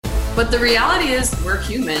But the reality is we're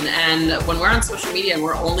human. And when we're on social media and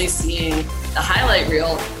we're only seeing the highlight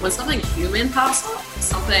reel, when something human pops up,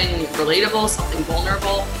 something relatable, something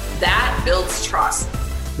vulnerable, that builds trust.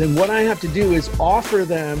 Then what I have to do is offer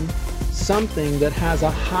them something that has a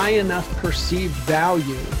high enough perceived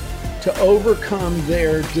value to overcome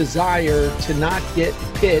their desire to not get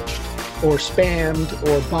pitched or spammed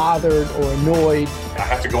or bothered or annoyed. I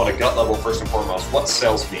have to go on a gut level first and foremost. What's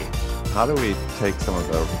sales mean? How do we take some of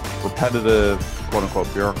the repetitive, quote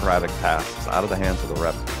unquote, bureaucratic tasks out of the hands of the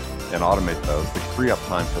rep and automate those to free up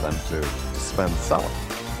time for them to spend selling?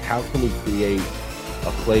 How can we create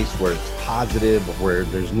a place where it's positive, where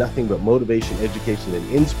there's nothing but motivation, education,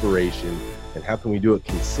 and inspiration? And how can we do it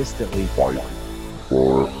consistently? 5,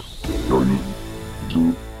 4, 3, 2,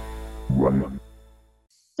 1.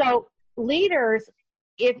 So leaders,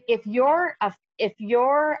 if you're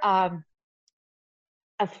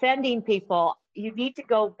offending people, you need to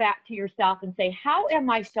go back to yourself and say, how am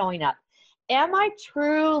I showing up? Am I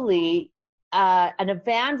truly an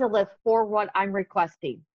evangelist for what I'm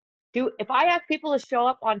requesting? If I ask people to show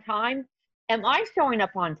up on time, am I showing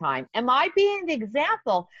up on time? Am I being the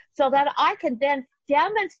example so that I can then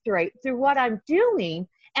demonstrate through what I'm doing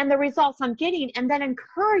and the results I'm getting, and then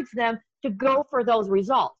encourage them to go for those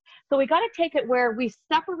results? So we got to take it where we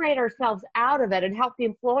separate ourselves out of it and help the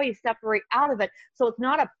employees separate out of it. So it's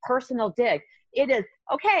not a personal dig. It is,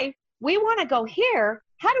 okay, we want to go here.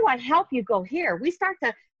 How do I help you go here?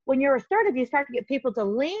 When you're assertive, you start to get people to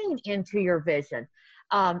lean into your vision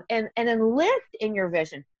and enlist in your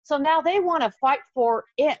vision. So now they want to fight for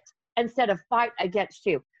it instead of fight against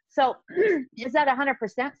you. So is that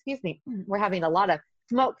 100%? Excuse me. We're having a lot of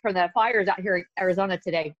smoke from the fires out here in Arizona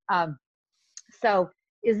today. So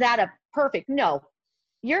is that a perfect? No.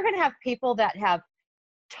 You're going to have people that have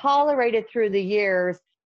tolerated through the years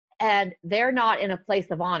and they're not in a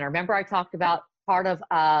place of honor. Remember, I talked about part of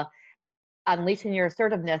unleashing your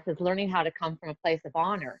assertiveness is learning how to come from a place of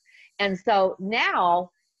honor. And so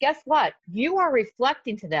now, guess what? You are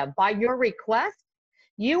reflecting to them by your request.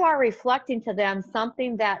 You are reflecting to them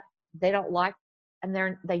something that they don't like,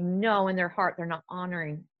 and they know in their heart they're not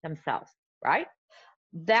honoring themselves, right?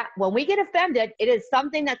 That when we get offended, it is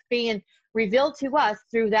something that's being revealed to us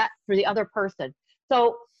through the other person.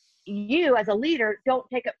 So you as a leader, don't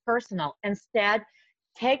take it personal. Instead,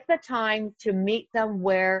 take the time to meet them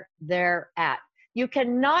where they're at. You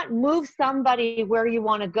cannot move somebody where you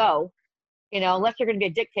want to go, unless you're going to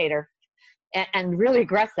be a dictator and really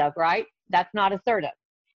aggressive, right? That's not assertive,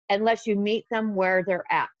 unless you meet them where they're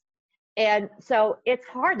at. And so it's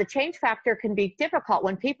hard. The change factor can be difficult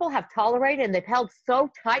when people have tolerated and they've held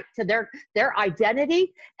so tight to their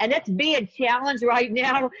identity, and it's being challenged right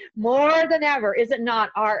now more than ever, is it not?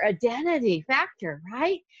 Our identity factor,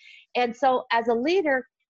 right? And so as a leader,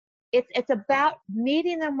 it's about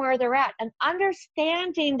meeting them where they're at and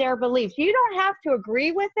understanding their beliefs. You don't have to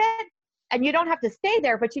agree with it and you don't have to stay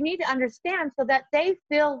there, but you need to understand so that they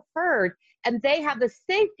feel heard and they have the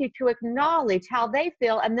safety to acknowledge how they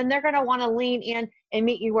feel, and then they're going to want to lean in and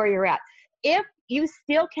meet you where you're at. If you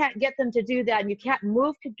still can't get them to do that and you can't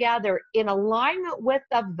move together in alignment with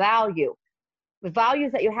the values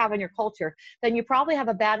that you have in your culture, then you probably have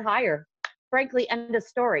a bad hire. Frankly, end of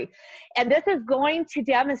story. And this is going to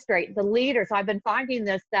demonstrate the leaders. I've been finding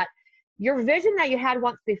this, that your vision that you had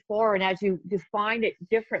once before, and as you define it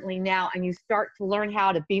differently now, and you start to learn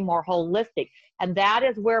how to be more holistic, and that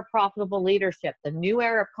is where profitable leadership, the new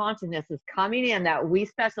era of consciousness, is coming in, that we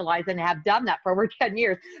specialize in and have done that for over 10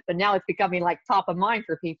 years, but now it's becoming like top of mind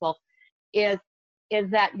for people, is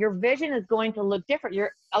that your vision is going to look different,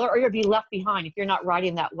 or you'll be left behind if you're not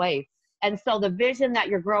riding that wave. And so the vision that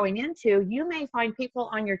you're growing into, you may find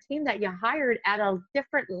people on your team that you hired at a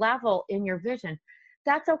different level in your vision.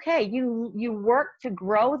 That's okay. You work to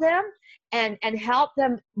grow them and help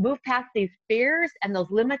them move past these fears and those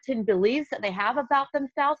limiting beliefs that they have about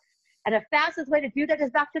themselves. And the fastest way to do that is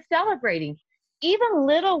back to celebrating. Even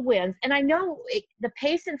little wins. And I know the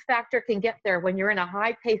patience factor can get there when you're in a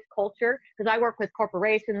high-paced culture, because I work with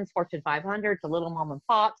corporations, Fortune 500, to little mom and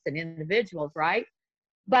pops and individuals, right?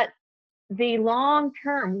 But the long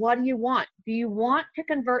term, what do you want? Do you want to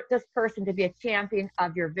convert this person to be a champion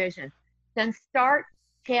of your vision? Then start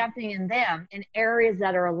championing them in areas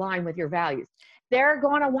that are aligned with your values. They're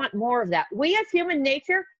going to want more of that. We as human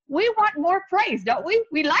nature, we want more praise, don't we?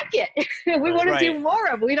 We like it. We want to do more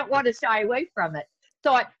of it. We don't want to shy away from it.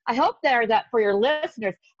 So I hope that for your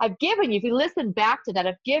listeners, I've given you, if you listen back to that,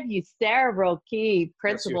 I've given you several key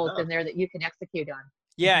principles in there that you can execute on.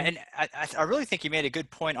 Yeah, and I really think you made a good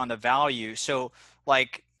point on the value. So, I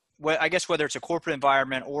guess whether it's a corporate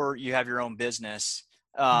environment or you have your own business,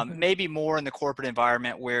 maybe more in the corporate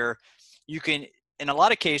environment where you can, in a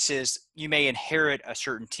lot of cases, you may inherit a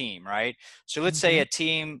certain team, right? So let's say a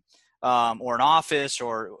team or an office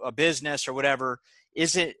or a business or whatever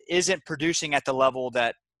isn't producing at the level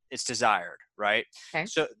that it's desired, right? Okay.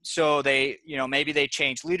 So they, maybe they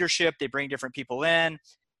change leadership, they bring different people in,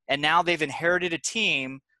 and now they've inherited a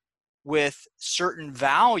team with certain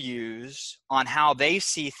values on how they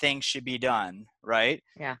see things should be done, right?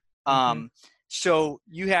 Yeah. So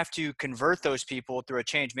you have to convert those people through a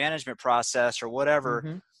change management process or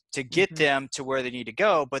whatever to get them to where they need to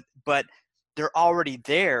go. But they're already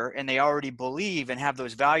there and they already believe and have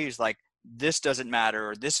those values like this doesn't matter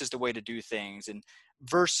or this is the way to do things, and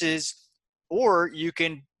or you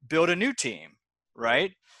can build a new team,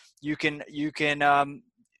 right? You can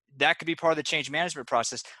that could be part of the change management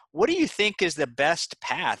process. What do you think is the best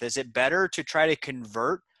path? Is it better to try to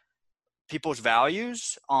convert people's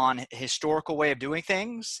values on historical way of doing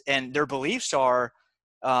things and their beliefs are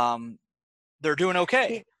they're doing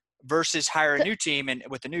okay, versus hire a new team and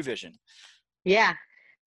with a new vision? Yeah,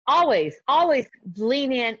 always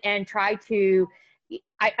lean in and try to,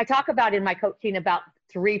 I talk about in my coaching about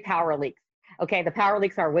 3 power leaks. Okay, the power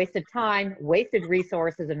leaks are wasted time, wasted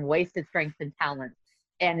resources, and wasted strength and talent.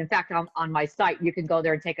 And in fact, on my site, you can go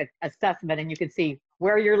there and take an assessment, and you can see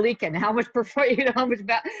where you're leaking, how much profit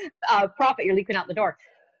you're leaking out the door.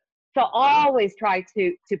 So always try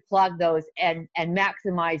to plug those and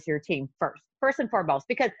maximize your team first and foremost,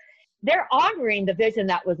 because they're honoring the vision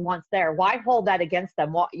that was once there. Why hold that against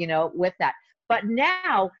them? With that, but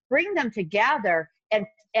now bring them together,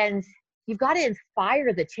 and you've got to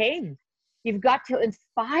inspire the change. You've got to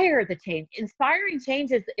inspire the change. Inspiring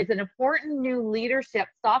change is an important new leadership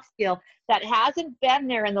soft skill that hasn't been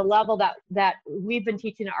there in the level that we've been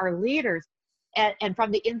teaching our leaders, and from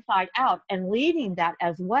the inside out, and leading that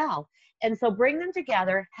as well. And so bring them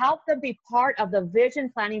together, help them be part of the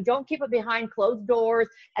vision planning. Don't keep it behind closed doors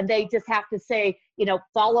and they just have to say,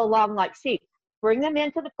 follow along like sheep. Bring them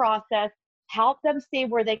into the process, help them see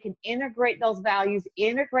where they can integrate those values,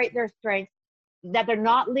 integrate their strengths, that they're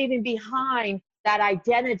not leaving behind that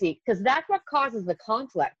identity, because that's what causes the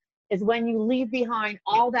conflict, is when you leave behind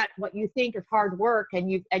all that, what you think is hard work,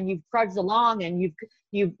 and you've trudged along, and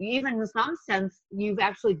you've even in some sense, you've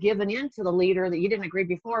actually given in to the leader that you didn't agree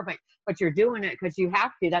before, but you're doing it because you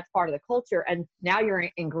have to, that's part of the culture, and now you're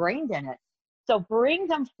ingrained in it. So bring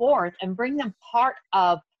them forth and bring them part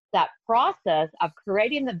of that process of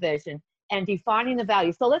creating the vision and defining the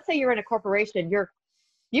value. So let's say you're in a corporation,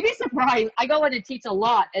 you'd be surprised. I go in and teach a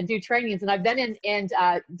lot and do trainings, and I've been in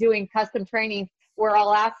doing custom training where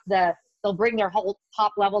they'll bring their whole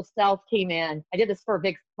top level sales team in. I did this for a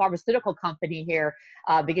big pharmaceutical company here,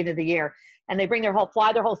 beginning of the year, and they bring their whole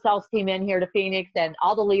sales team in here to Phoenix, and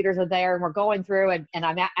all the leaders are there, and we're going through, and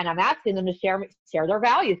I'm asking them to share their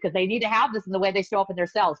values, because they need to have this in the way they show up in their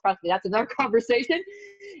sales. Trust me, that's another conversation.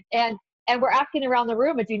 And we're asking around the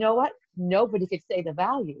room, and do you know what? Nobody could say the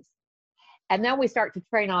values. And then we start to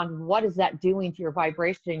train on what is that doing to your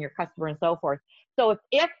vibration and your customer and so forth. So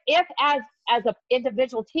if as an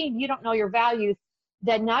individual team, you don't know your values,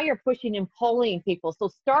 then now you're pushing and pulling people. So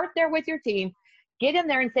start there with your team, get in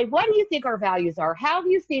there and say, what do you think our values are? How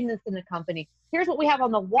have you seen this in the company? Here's what we have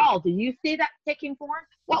on the wall. Do you see that taking form?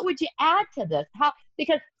 What would you add to this?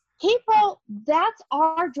 Because people, that's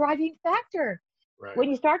our driving factor. Right. When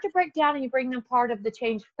you start to break down and you bring them part of the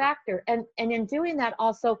change factor, and in doing that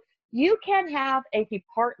also, you can have a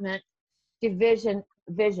department division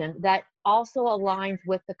vision that also aligns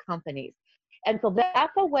with the companies. And so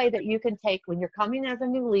that's a way that you can take when you're coming as a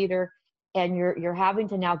new leader and you're having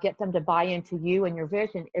to now get them to buy into you and your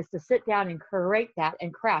vision, is to sit down and create that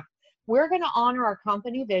and craft. We're going to honor our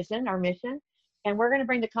company vision, our mission, and we're going to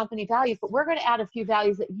bring the company values, but we're going to add a few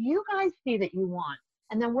values that you guys see that you want.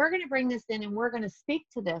 And then we're going to bring this in and we're going to speak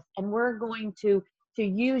to this, and we're going to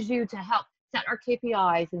use you to help set our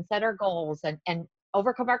KPIs and set our goals and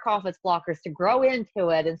overcome our confidence blockers to grow into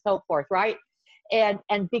it and so forth, right? And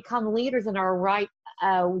become leaders in our right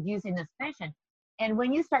using this vision. And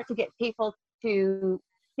when you start to get people to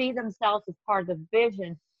see themselves as part of the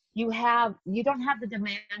vision, you don't have the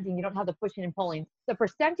demanding, you don't have the pushing and pulling. The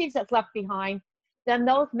percentage that's left behind, then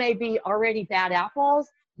those may be already bad apples,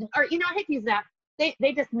 or I hate to use that.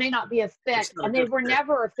 They just may not be a fit, and they were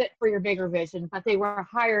never a fit for your bigger vision, but they were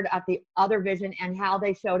hired at the other vision, and how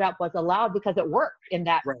they showed up was allowed because it worked in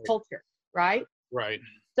that culture, right? Right.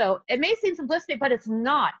 So it may seem simplistic, but it's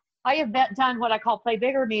not. I have done what I call play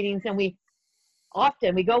bigger meetings, and we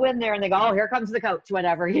go in there and they go, oh, here comes the coach,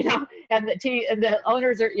 whatever, and the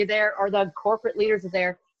owners are there, or the corporate leaders are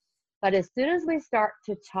there. But as soon as we start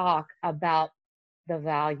to talk about the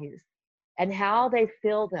values and how they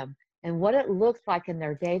feel them and what it looks like in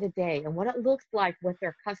their day-to-day and what it looks like with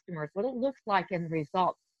their customers, what it looks like in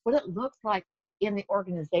results, what it looks like in the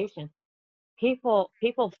organization, people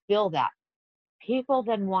feel that. People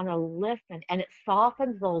then want to listen, and it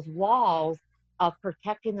softens those walls of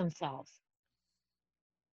protecting themselves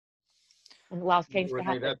and allows change to Renee,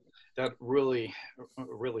 happen. that really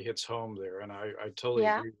hits home there, and I totally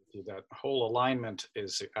agree with you. That whole alignment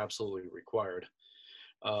is absolutely required.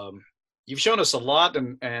 You've shown us a lot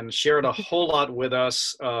and shared a whole lot with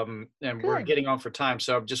us, and we're getting on for time.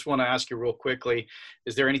 So I just want to ask you real quickly,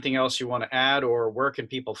 is there anything else you want to add, or where can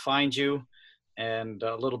people find you? And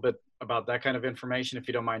a little bit about that kind of information, if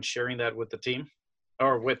you don't mind sharing that with the team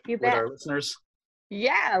or with our listeners.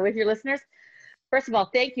 Yeah, with your listeners. First of all,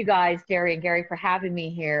 thank you guys, Jerry and Gary, for having me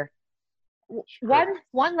here. Sure.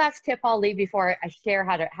 One last tip I'll leave before I share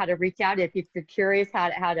how to reach out if you're curious how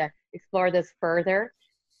to explore this further.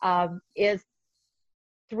 Is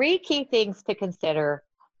 3 key things to consider,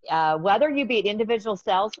 whether you be an individual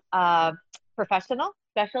sales professional,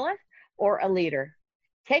 specialist, or a leader.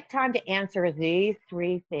 Take time to answer these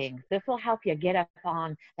 3 things. This will help you get up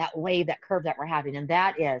on that wave, that curve that we're having. And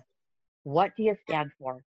that is, what do you stand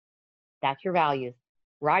for? That's your values.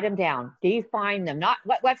 Write them down. Define them. Not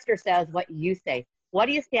what Webster says, what you say. What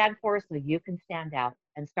do you stand for so you can stand out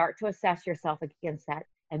and start to assess yourself against that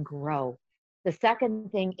and grow? The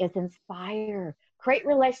second thing is inspire. Create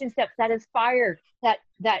relationships that inspire, that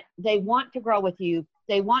they want to grow with you.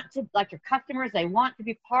 They want to, like your customers, they want to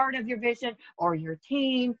be part of your vision or your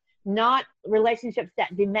team, not relationships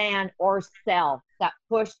that demand or sell, that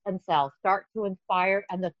push and sell. Start to inspire.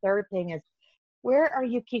 And the third thing is, where are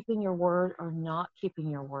you keeping your word or not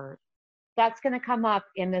keeping your word? That's going to come up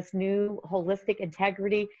in this new holistic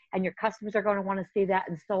integrity, and your customers are going to want to see that,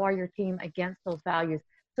 and so are your team against those values.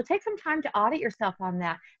 So take some time to audit yourself on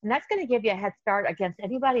that, and that's going to give you a head start against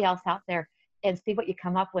anybody else out there, and see what you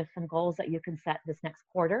come up with, some goals that you can set this next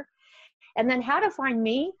quarter. And then how to find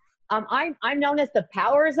me. I'm known as the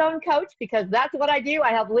Power Zone Coach, because that's what I do.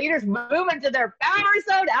 I help leaders move into their power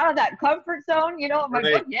zone, out of that comfort zone. You know, my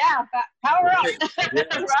book, power up, right?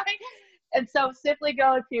 And so simply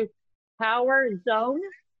go to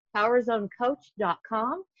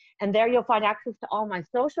powerzonecoach.com, and there you'll find access to all my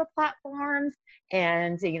social platforms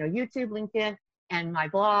and, YouTube, LinkedIn, and my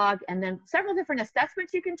blog, and then several different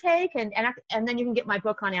assessments you can take, and then you can get my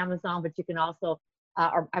book on Amazon, but you can also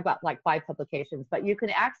I've got like 5 publications, but you can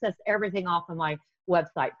access everything off of my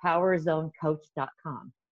website,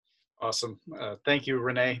 powerzonecoach.com. Awesome. Thank you,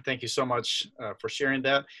 Renee. Thank you so much for sharing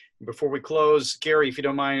that. Before we close, Gary, if you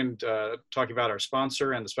don't mind talking about our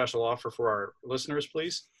sponsor and the special offer for our listeners,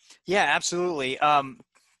 please. Yeah, absolutely.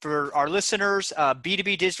 For our listeners,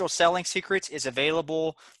 B2B Digital Selling Secrets is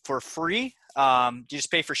available for free. You just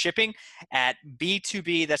pay for shipping at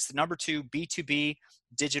B2B, that's the number 2, B2B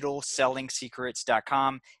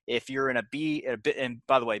digitalsellingsecrets.com. If you're in and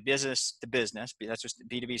by the way, business to business, that's what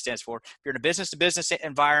B2B stands for. If you're in a business to business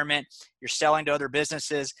environment, you're selling to other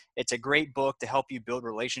businesses, it's a great book to help you build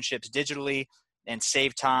relationships digitally and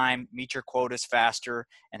save time, meet your quotas faster,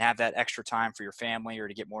 and have that extra time for your family or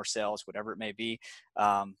to get more sales, whatever it may be.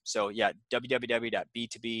 So yeah,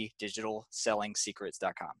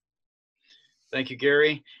 www.b2bdigitalsellingsecrets.com. Thank you,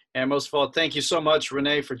 Gary. And most of all, thank you so much,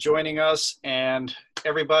 Renee, for joining us. And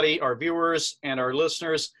everybody, our viewers and our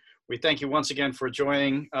listeners, we thank you once again for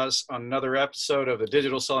joining us on another episode of the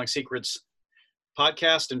Digital Selling Secrets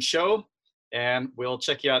podcast and show. And we'll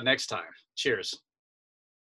check you out next time. Cheers.